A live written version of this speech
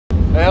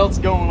Hey, what's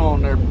going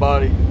on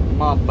everybody?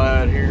 My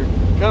bad here.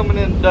 Coming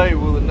in today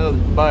with another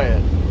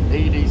bad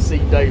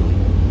EDC Daily.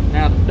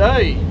 Now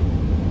today,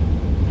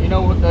 you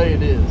know what day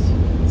it is.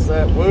 It's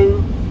that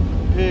Woo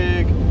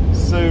Pig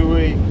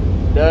Suey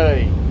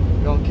Day.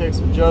 We're gonna kick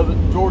some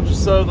Georgia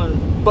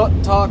Southern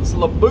buttocks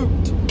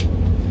laboot.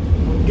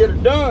 We'll get her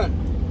done.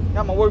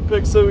 Got my Woo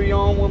Pig Suey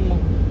on with my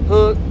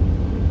hook.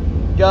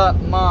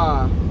 Got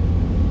my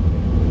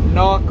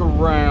knock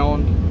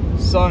around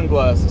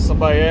sunglasses.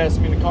 Somebody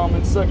asked me in the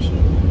comments section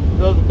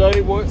the other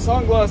day what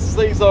sunglasses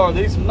these are.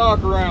 These are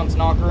knockarounds.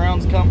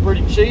 Knockarounds come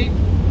pretty cheap.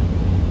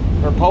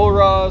 They're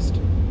polarized.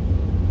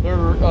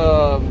 They're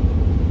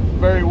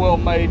very well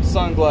made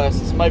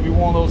sunglasses. Maybe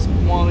one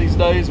of these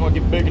days when I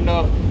get big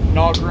enough,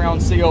 knock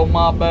around see old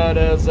my bad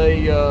as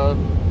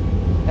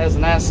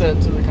an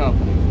asset to the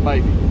company.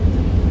 Maybe.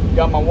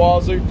 Got my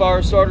Wazoo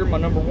fire starter, my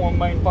 #1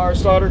 main fire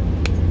starter.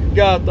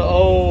 Got the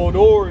old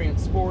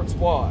Orient sports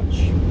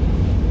watch.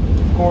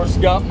 Of course,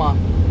 got my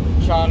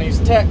Chinese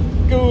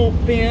tactical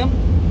pen.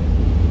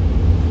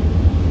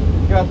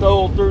 Got the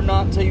old through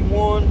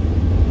 19-1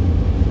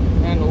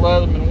 and the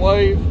Leatherman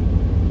Wave.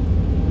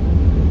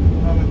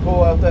 Let me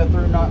pull out that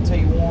through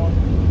 19-1.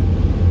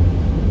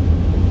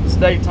 It's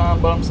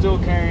daytime, but I'm still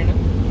carrying it.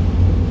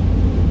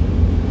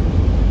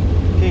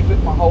 Keep it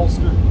in my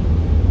holster.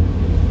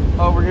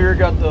 Over here,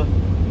 got the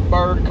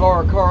Bird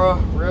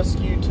Caracara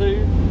Rescue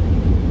 2.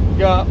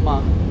 Got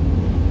my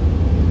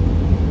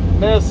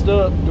messed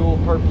up dual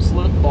purpose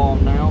lip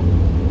balm now.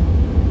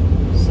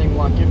 Seemed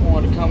like it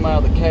wanted to come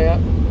out of the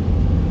cap.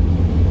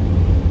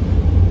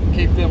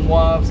 Keep them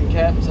wives and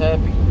captains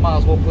happy. Might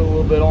as well put a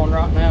little bit on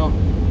right now.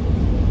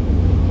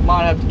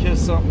 Might have to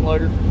kiss something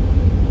later.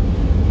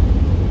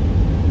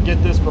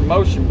 Get this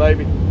promotion,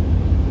 baby.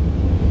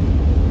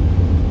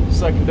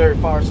 Secondary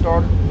fire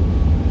starter.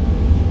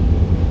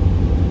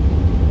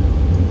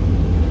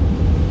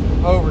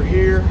 Over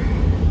here,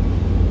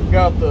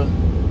 got the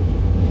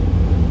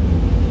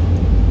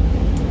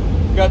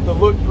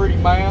Look Pretty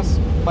mask.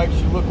 Makes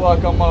you look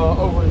like I'm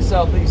over in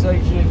Southeast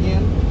Asia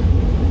again.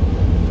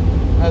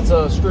 That's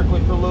strictly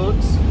for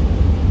looks.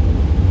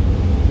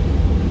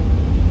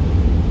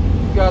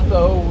 Got the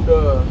old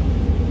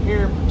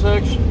hearing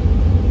protection.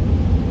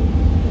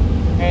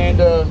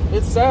 And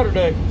it's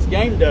Saturday. It's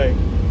game day.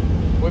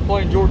 We're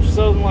playing Georgia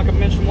Southern like I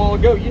mentioned a while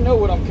ago. You know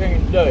what I'm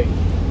carrying today.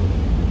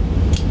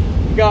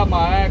 Got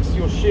my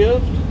axial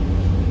shift.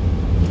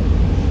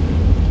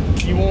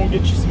 You want to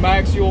get you some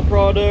axial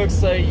products,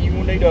 say you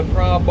need a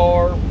pry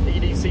bar,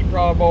 EDC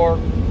pry bar,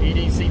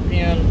 EDC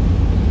pin,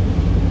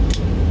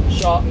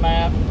 shot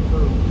mat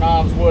for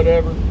knives,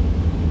 whatever.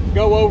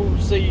 Go over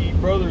to see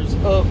Brothers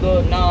of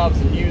the Knives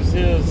and use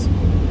his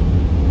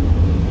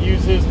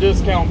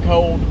discount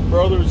code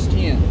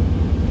Brothers10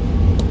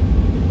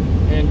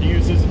 and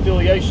use his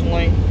affiliation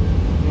link.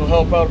 It'll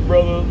help out a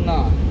Brother of the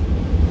Knife.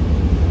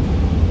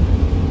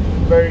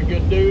 Very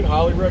good dude,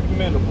 highly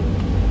recommendable.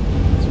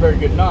 It's a very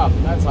good knife,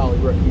 and that's highly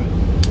recommendable.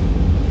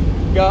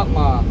 Got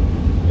my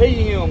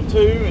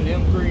PM2 and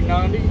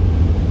M390.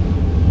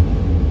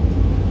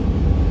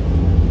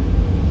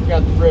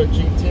 Got the red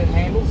G10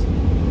 handles.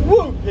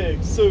 Woo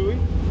Pig Suey.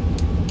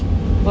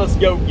 Let's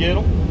go get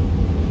them.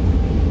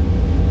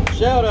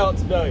 Shout out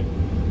today.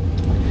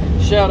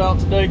 Shout out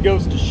today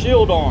goes to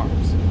Shield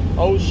Arms.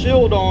 Old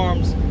Shield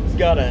Arms has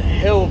got a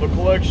hell of a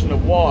collection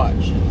of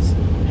watches,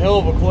 hell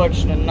of a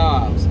collection of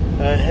knives,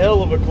 a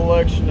hell of a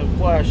collection of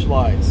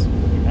flashlights,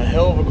 a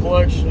hell of a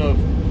collection of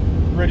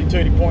Ready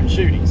Tooty point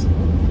shooties.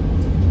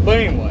 But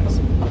anyways,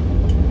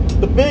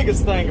 the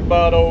biggest thing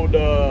about old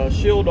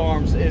Shield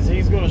Arms is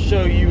he's going to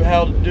show you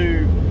how to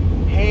do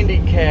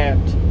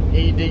handicapped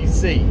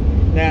EDC.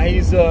 Now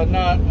he's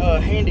not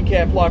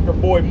handicapped like our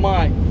boy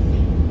Mike,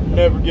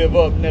 never give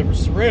up, never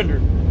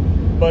surrender,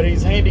 but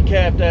he's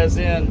handicapped as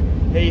in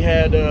he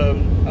had a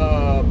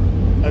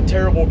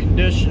terrible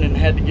condition and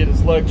had to get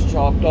his legs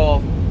chopped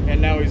off,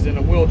 and now he's in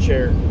a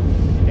wheelchair.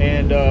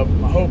 And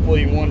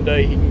hopefully one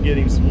day he can get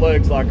him some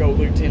legs like old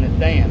Lieutenant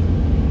Dan.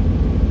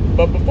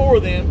 But before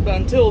then,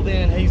 until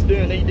then, he's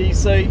doing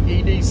EDC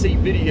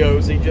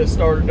videos. He just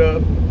started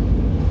up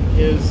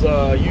his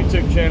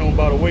YouTube channel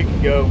about a week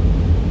ago,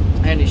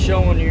 and he's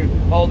showing you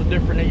all the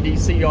different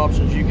EDC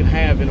options you can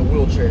have in a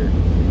wheelchair.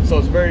 So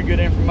it's very good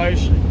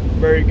information,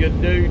 very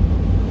good dude,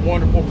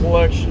 wonderful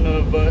collection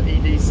of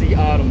EDC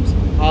items.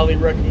 Highly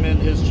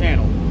recommend his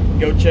channel.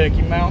 Go check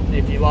him out.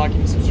 If you like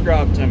him,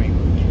 subscribe to me.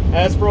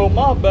 As for old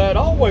my bad,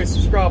 always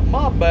subscribe to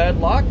my bad,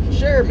 like and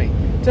share me.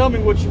 Tell me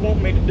what you want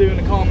me to do in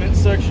the comments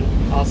section.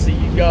 I'll see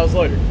you guys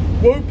later.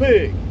 Woo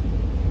Pig!